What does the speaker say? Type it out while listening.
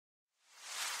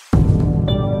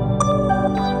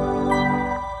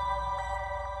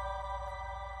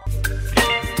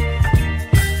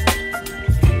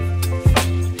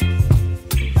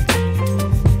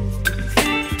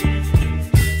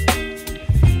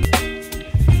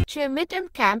Mid-term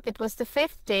camp. It was the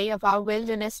 5th day of our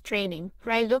wilderness training.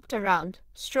 Raei looked around,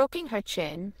 stroking her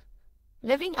chin.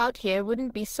 Living out here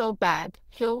wouldn't be so bad,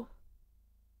 Hugh.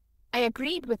 I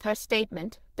agreed with her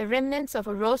statement. The remnants of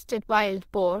a roasted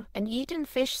wild boar and eaten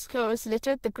fish skewers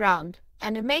littered the ground,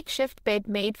 and a makeshift bed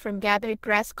made from gathered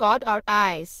grass caught our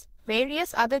eyes.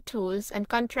 Various other tools and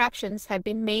contraptions had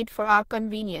been made for our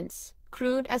convenience.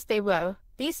 Crude as they were,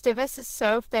 these devices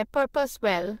served their purpose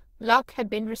well. Locke had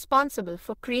been responsible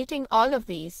for creating all of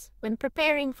these. When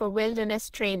preparing for wilderness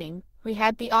training, we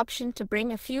had the option to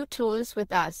bring a few tools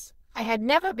with us. I had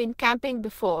never been camping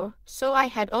before, so I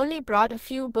had only brought a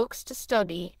few books to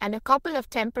study and a couple of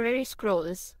temporary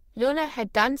scrolls. Luna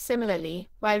had done similarly,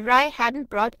 while Raei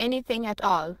hadn't brought anything at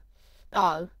all.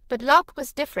 But Locke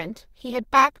was different. He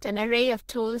had packed an array of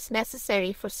tools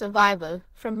necessary for survival,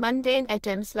 from mundane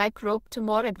items like rope to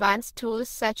more advanced tools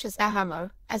such as a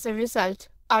hammer. As a result,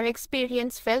 our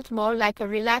experience felt more like a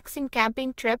relaxing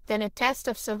camping trip than a test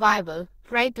of survival.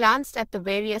 Raei glanced at the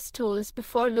various tools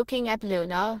before looking at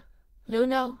Luna.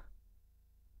 Luna,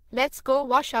 let's go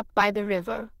wash up by the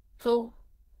river.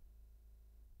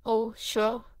 Oh,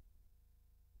 sure.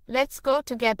 Let's go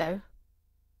together.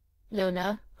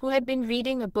 Luna, who had been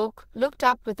reading a book, looked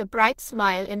up with a bright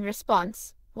smile in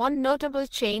response. One notable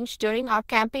change during our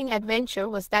camping adventure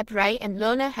was that Raei and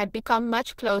Luna had become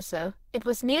much closer. It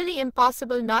was nearly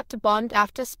impossible not to bond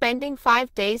after spending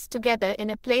 5 days together in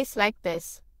a place like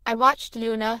this. I watched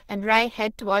Luna and Raei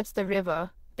head towards the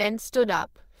river, then stood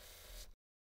up.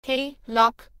 Hey,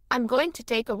 Locke, I'm going to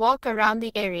take a walk around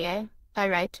the area.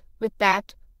 Alright. With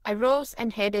that, I rose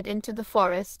and headed into the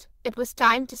forest. It was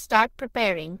time to start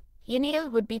preparing. Yniel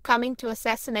would be coming to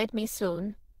assassinate me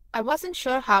soon. I wasn't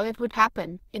sure how it would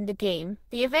happen. In the game,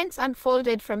 the events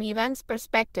unfolded from Ivan's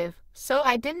perspective, so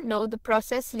I didn't know the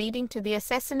process leading to the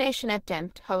assassination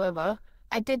attempt. However,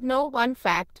 I did know one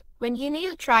fact. When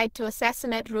Yniel tried to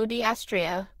assassinate Rudy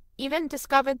Astrea, Ivan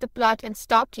discovered the plot and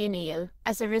stopped Yniel.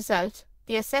 As a result,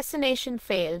 the assassination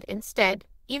failed. Instead,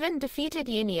 Ivan defeated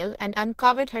Yniel and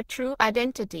uncovered her true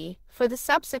identity. For the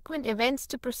subsequent events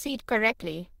to proceed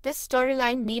correctly, this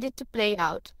storyline needed to play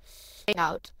out.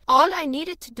 All I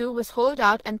needed to do was hold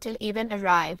out until Ivan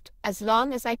arrived. As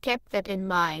long as I kept that in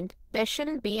mind, there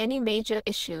shouldn't be any major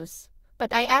issues.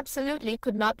 But I absolutely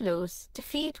could not lose.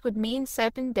 Defeat would mean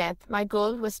certain death. My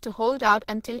goal was to hold out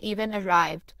until Ivan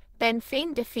arrived, then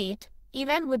feign defeat.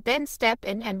 Ivan would then step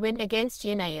in and win against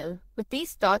Yniel. With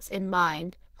these thoughts in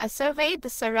mind, I surveyed the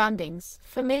surroundings,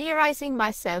 familiarizing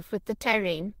myself with the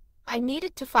terrain. I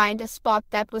needed to find a spot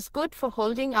that was good for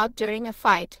holding out during a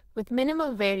fight, with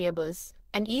minimal variables,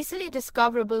 and easily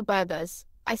discoverable by others.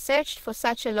 I searched for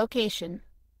such a location.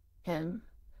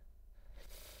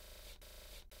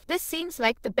 This seems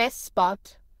like the best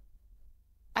spot.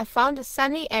 I found a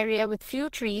sunny area with few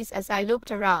trees. As I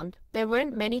looked around, there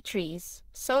weren't many trees,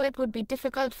 so it would be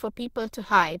difficult for people to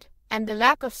hide, and the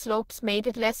lack of slopes made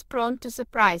it less prone to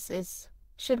surprises.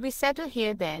 Should we settle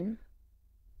here then?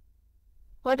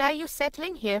 What are you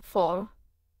settling here for?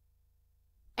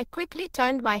 I quickly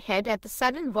turned my head at the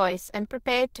sudden voice and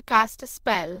prepared to cast a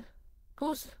spell.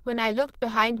 When I looked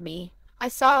behind me, I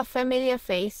saw a familiar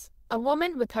face, a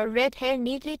woman with her red hair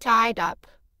neatly tied up.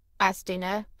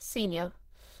 Astina, Senior.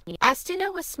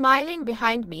 Astina was smiling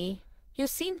behind me. You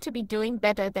seem to be doing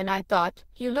better than I thought.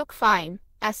 You look fine,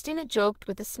 Astina joked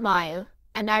with a smile,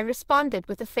 and I responded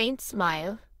with a faint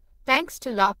smile. Thanks to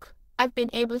Locke, I've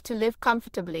been able to live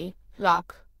comfortably.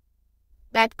 Locke.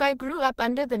 That guy grew up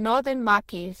under the Northern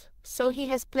Marquis, so he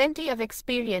has plenty of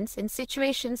experience in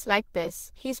situations like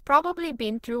this. He's probably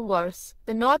been through worse.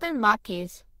 The Northern Marquis.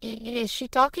 Is she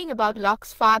talking about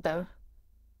Locke's father?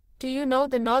 Do you know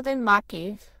the Northern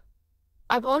Marquis?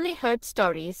 I've only heard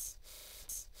stories.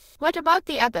 What about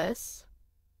the others?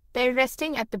 They're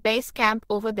resting at the base camp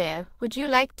over there. Would you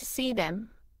like to see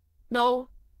them? No,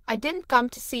 I didn't come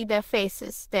to see their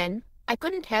faces then. I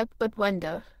couldn't help but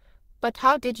wonder. But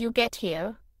how did you get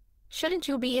here? Shouldn't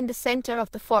you be in the center of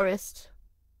the forest?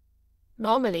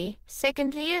 Normally,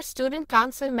 second-year student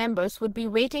council members would be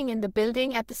waiting in the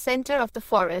building at the center of the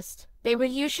forest. They were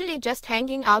usually just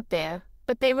hanging out there,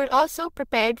 but they were also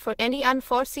prepared for any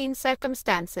unforeseen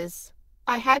circumstances.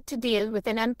 I had to deal with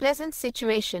an unpleasant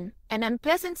situation.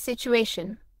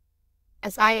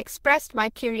 As I expressed my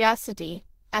curiosity,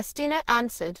 Astina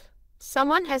answered,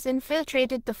 "Someone has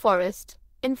infiltrated the forest."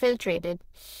 Infiltrated.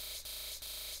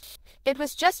 It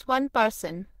was just one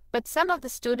person, but some of the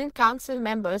student council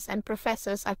members and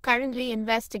professors are currently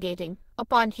investigating.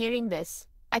 Upon hearing this,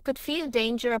 I could feel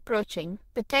danger approaching.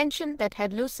 The tension that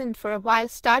had loosened for a while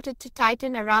started to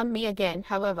tighten around me again.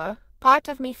 However, Part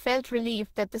of me felt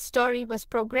relieved that the story was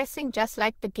progressing just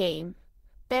like the game.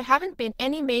 There haven't been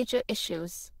any major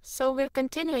issues, so we're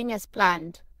continuing as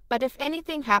planned. But if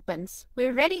anything happens,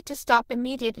 we're ready to stop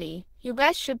immediately. You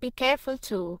guys should be careful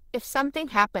too. If something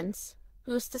happens,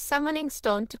 use the summoning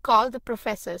stone to call the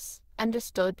professors.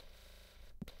 Understood?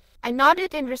 I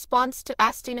nodded in response to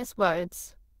Astina's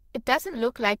words. It doesn't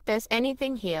look like there's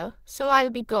anything here, so I'll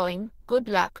be going. Good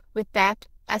luck. With that,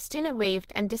 Astina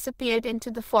waved and disappeared into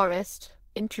the forest.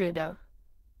 Intruder.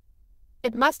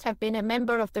 It must have been a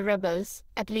member of the rebels.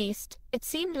 At least, it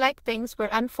seemed like things were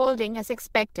unfolding as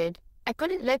expected. I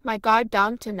couldn't let my guard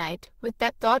down tonight. With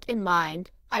that thought in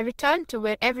mind, I returned to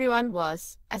where everyone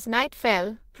was. As night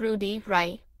fell, Rudy,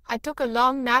 Raei, I took a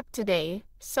long nap today,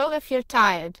 so if you're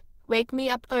tired, wake me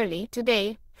up early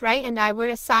today. Raei and I were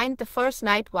assigned the first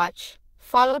night watch,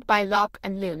 followed by Locke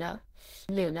and Luna.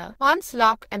 Once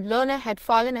Locke and Luna had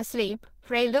fallen asleep,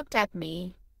 Raei looked at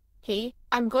me. Hey,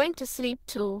 I'm going to sleep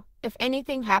too. If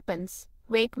anything happens,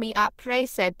 wake me up. Raei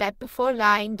said that before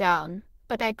lying down,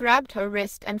 but I grabbed her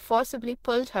wrist and forcibly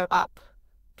pulled her up.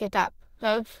 Get up,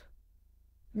 love.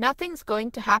 Nothing's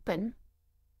going to happen.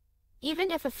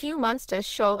 Even if a few monsters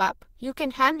show up, you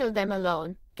can handle them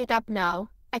alone. Get up now.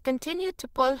 I continued to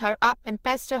pull her up and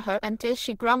pester her until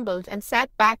she grumbled and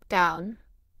sat back down.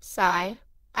 Sigh.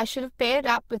 I should have paired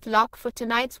up with Locke for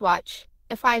tonight's watch.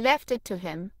 If I left it to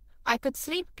him, I could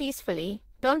sleep peacefully.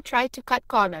 Don't try to cut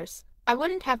corners. I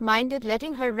wouldn't have minded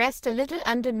letting her rest a little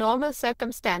under normal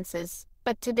circumstances,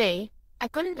 but today, I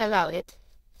couldn't allow it.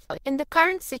 In the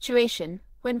current situation,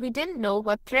 when we didn't know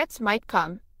what threats might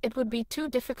come, it would be too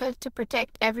difficult to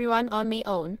protect everyone on my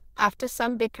own. After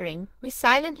some bickering, we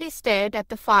silently stared at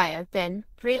the fire. Then,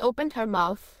 Raei opened her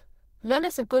mouth.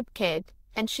 Luna's a good kid,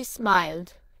 and she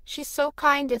smiled. She's so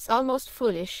kind it's almost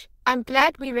foolish. I'm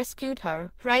glad we rescued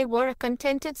her. Raei wore a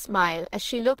contented smile as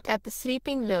she looked at the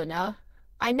sleeping Luna.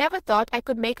 I never thought I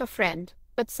could make a friend,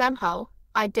 but somehow,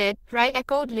 I did. Raei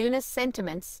echoed Luna's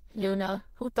sentiments. Luna,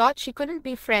 who thought she couldn't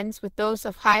be friends with those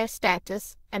of higher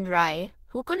status, and Raei,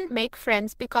 who couldn't make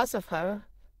friends because of her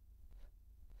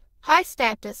high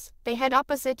status. They had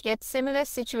opposite yet similar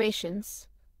situations.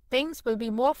 Things will be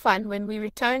more fun when we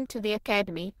return to the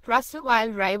academy. Rustle. While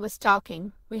Raei was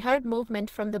talking, we heard movement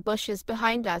from the bushes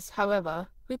behind us. However,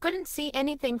 we couldn't see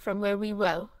anything from where we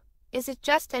were. Is it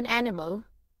just an animal?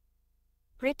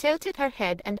 Raei tilted her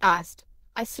head and asked.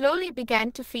 I slowly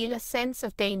began to feel a sense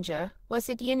of danger. Was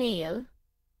it Yaniel?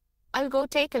 I'll go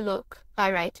take a look.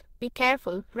 Alright, be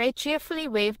careful. Raei cheerfully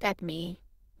waved at me.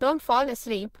 Don't fall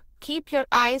asleep. Keep your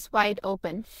eyes wide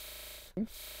open.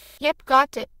 Yep,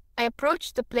 got it. I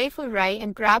approached the playful Raei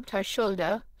and grabbed her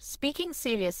shoulder, speaking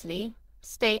seriously.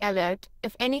 Stay alert.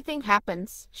 If anything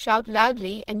happens, shout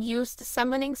loudly and use the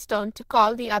summoning stone to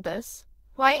call the others.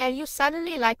 Why are you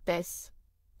suddenly like this?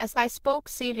 As I spoke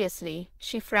seriously,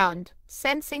 she frowned,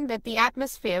 sensing that the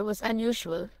atmosphere was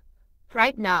unusual.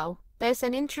 Right now, there's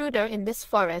an intruder in this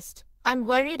forest. I'm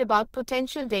worried about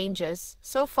potential dangers,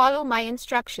 so follow my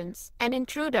instructions. An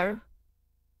intruder?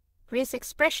 Rai's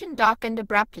expression darkened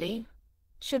abruptly.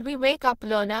 Should we wake up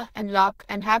Luna and Locke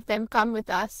and have them come with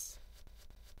us?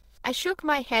 I shook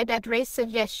my head at Rai's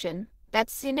suggestion. That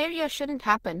scenario shouldn't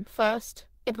happen. First,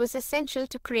 it was essential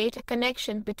to create a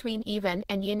connection between Ivan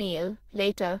and Yaniel.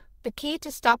 Later, the key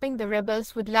to stopping the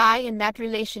rebels would lie in that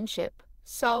relationship.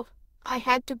 So, I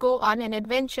had to go on an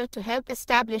adventure to help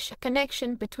establish a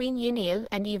connection between Yaniel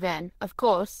and Ivan. Of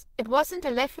course, it wasn't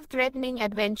a life-threatening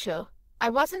adventure.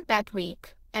 I wasn't that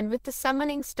weak, and with the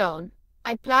summoning stone,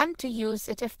 I planned to use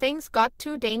it if things got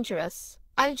too dangerous.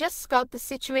 I'll just scout the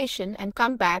situation and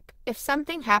come back. If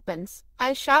something happens,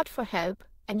 I'll shout for help,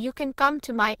 and you can come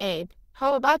to my aid.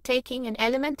 How about taking an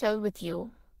elemental with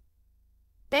you?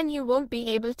 Then you won't be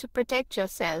able to protect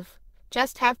yourself.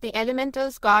 Just have the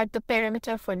elementals guard the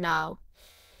perimeter for now.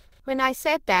 When I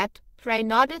said that, Raei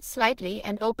nodded slightly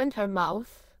and opened her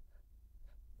mouth.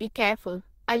 Be careful.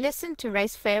 I listened to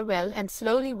Rai's farewell and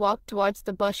slowly walked towards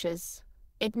the bushes.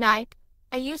 At night,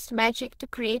 I used magic to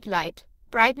create light,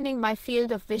 brightening my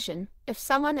field of vision. If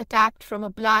someone attacked from a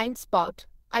blind spot,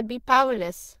 I'd be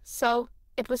powerless, so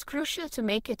it was crucial to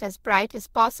make it as bright as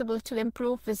possible to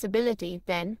improve visibility.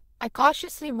 Then, I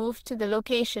cautiously moved to the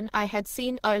location I had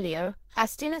seen earlier.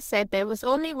 Astina said there was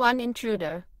only one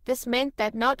intruder. This meant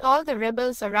that not all the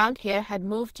rebels around here had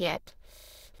moved yet.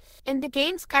 In the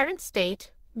game's current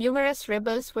state, numerous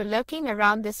rebels were lurking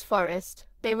around this forest.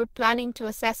 They were planning to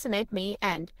assassinate me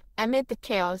and, amid the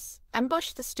chaos,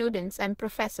 ambush the students and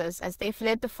professors as they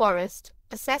fled the forest,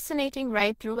 assassinating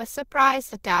Raei through a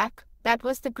surprise attack. That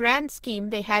was the grand scheme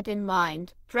they had in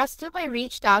mind. Rustleby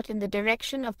reached out in the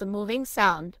direction of the moving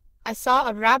sound. I saw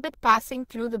a rabbit passing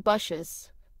through the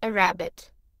bushes. A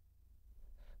rabbit.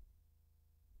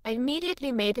 I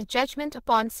immediately made a judgment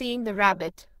upon seeing the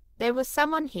rabbit. There was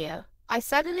someone here. I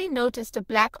suddenly noticed a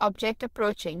black object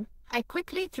approaching. I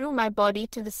quickly threw my body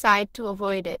to the side to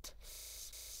avoid it.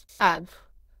 Ugh.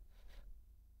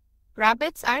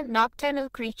 Rabbits aren't nocturnal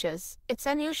creatures. It's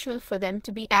unusual for them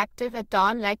to be active at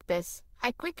dawn like this.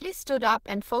 I quickly stood up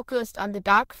and focused on the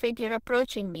dark figure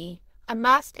approaching me, a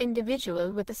masked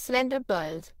individual with a slender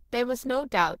build. There was no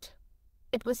doubt.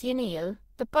 It was Yaniel.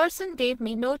 The person gave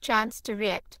me no chance to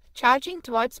react, charging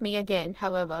towards me again.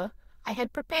 However, I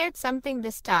had prepared something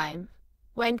this time.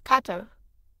 Wind Cutter.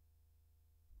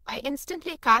 I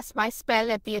instantly cast my spell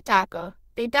at the attacker.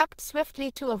 They ducked swiftly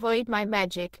to avoid my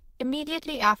magic.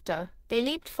 Immediately after, they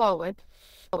leaped forward.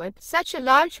 Such a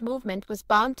large movement was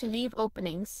bound to leave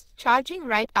openings. Charging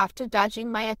right after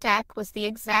dodging my attack was the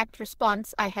exact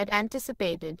response I had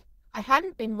anticipated. I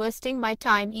hadn't been wasting my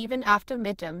time even after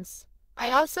midterms.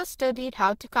 I also studied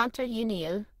how to counter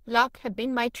Yaniel. Locke had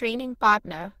been my training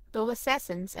partner. Though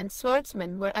assassins and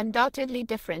swordsmen were undoubtedly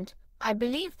different, I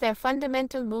believed their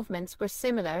fundamental movements were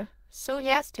similar, so I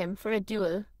asked him for a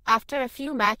duel. After a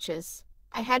few matches,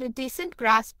 I had a decent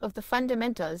grasp of the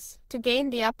fundamentals. To gain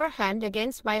the upper hand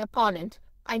against my opponent,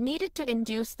 I needed to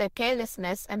induce their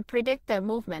carelessness and predict their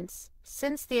movements.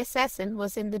 Since the assassin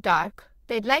was in the dark,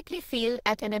 they'd likely feel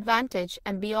at an advantage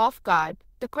and be off guard.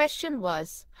 The question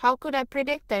was, how could I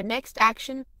predict their next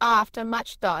action? After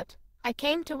much thought, I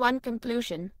came to one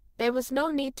conclusion. There was no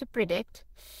need to predict.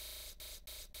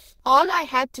 All I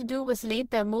had to do was lead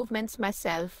their movements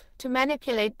myself. To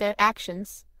manipulate their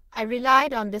actions, I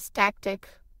relied on this tactic.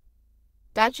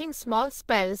 Dodging small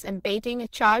spells and baiting a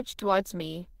charge towards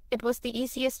me. It was the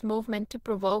easiest movement to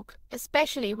provoke,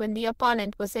 especially when the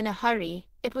opponent was in a hurry.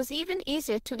 It was even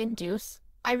easier to induce.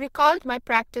 I recalled my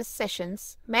practice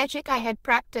sessions, magic I had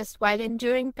practiced while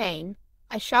enduring pain.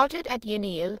 I shouted at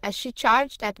Yaniel as she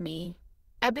charged at me.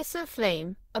 Abyssal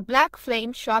Flame. A black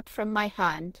flame shot from my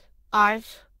hand.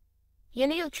 Arf.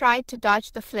 Yaniel tried to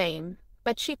dodge the flame,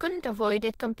 but she couldn't avoid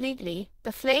it completely.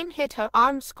 The flame hit her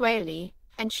arm squarely,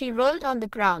 and she rolled on the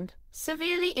ground,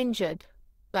 severely injured.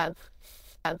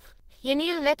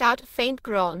 Yaniel let out a faint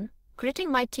groan.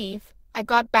 Gritting my teeth, I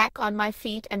got back on my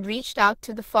feet and reached out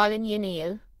to the fallen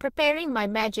Yaniel, preparing my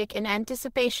magic in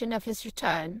anticipation of his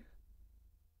return.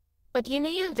 But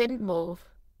Yaniel didn't move.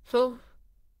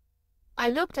 I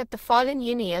looked at the fallen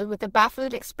Yaniel with a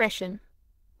baffled expression.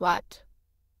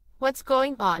 What's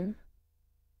going on?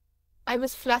 I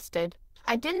was flustered.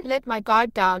 I didn't let my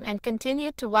guard down and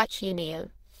continued to watch Yaniel.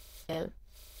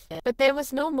 But there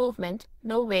was no movement,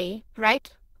 no way,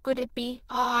 right? Could it be?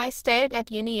 I stared at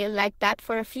Yaniel like that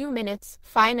for a few minutes.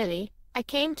 Finally, I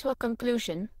came to a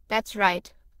conclusion. That's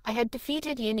right. I had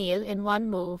defeated Yaniel in one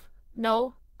move.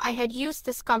 No, I had used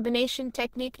this combination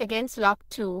technique against Locke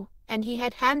too, and he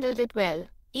had handled it well.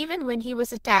 Even when he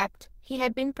was attacked, he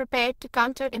had been prepared to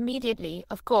counter immediately.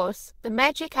 Of course, the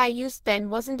magic I used then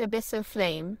wasn't Abyssal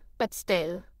Flame, but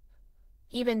still.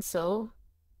 Even so,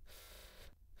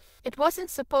 it wasn't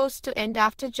supposed to end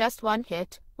after just one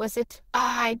hit, was it?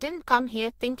 I didn't come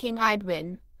here thinking I'd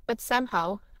win, but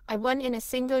somehow, I won in a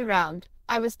single round.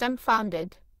 I was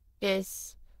dumbfounded.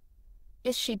 Is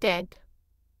she dead?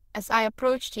 As I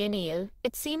approached Yaniel,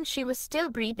 it seemed she was still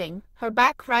breathing, her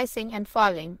back rising and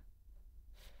falling.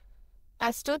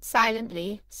 I stood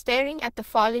silently, staring at the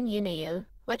fallen Yaniel.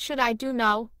 What should I do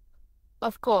now?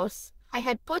 Of course, I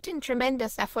had put in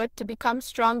tremendous effort to become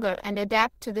stronger and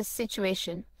adapt to this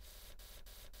situation.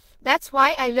 That's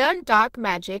why I learned dark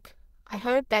magic. I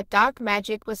heard that dark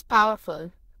magic was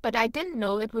powerful, but I didn't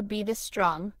know it would be this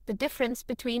strong. The difference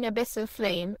between Abyssal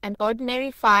Flame and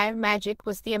ordinary fire magic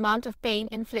was the amount of pain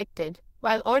inflicted.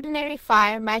 While ordinary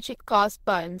fire magic caused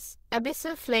burns,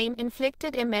 Abyssal Flame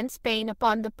inflicted immense pain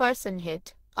upon the person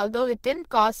hit. Although it didn't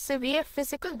cause severe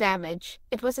physical damage,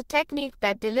 it was a technique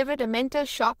that delivered a mental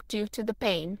shock due to the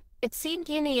pain. It seemed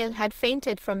Yaniel had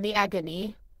fainted from the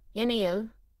agony. Yaniel.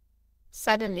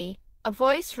 Suddenly, a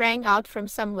voice rang out from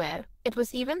somewhere. It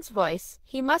was Ivan's voice.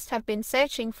 He must have been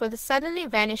searching for the suddenly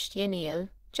vanished Yaniel.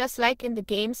 Just like in the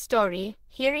game's story,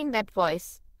 hearing that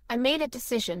voice, I made a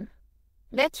decision.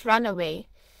 Let's run away.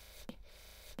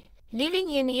 Leaving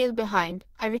Yaniel behind,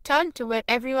 I returned to where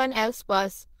everyone else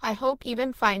was. I hope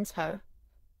Ivan finds her.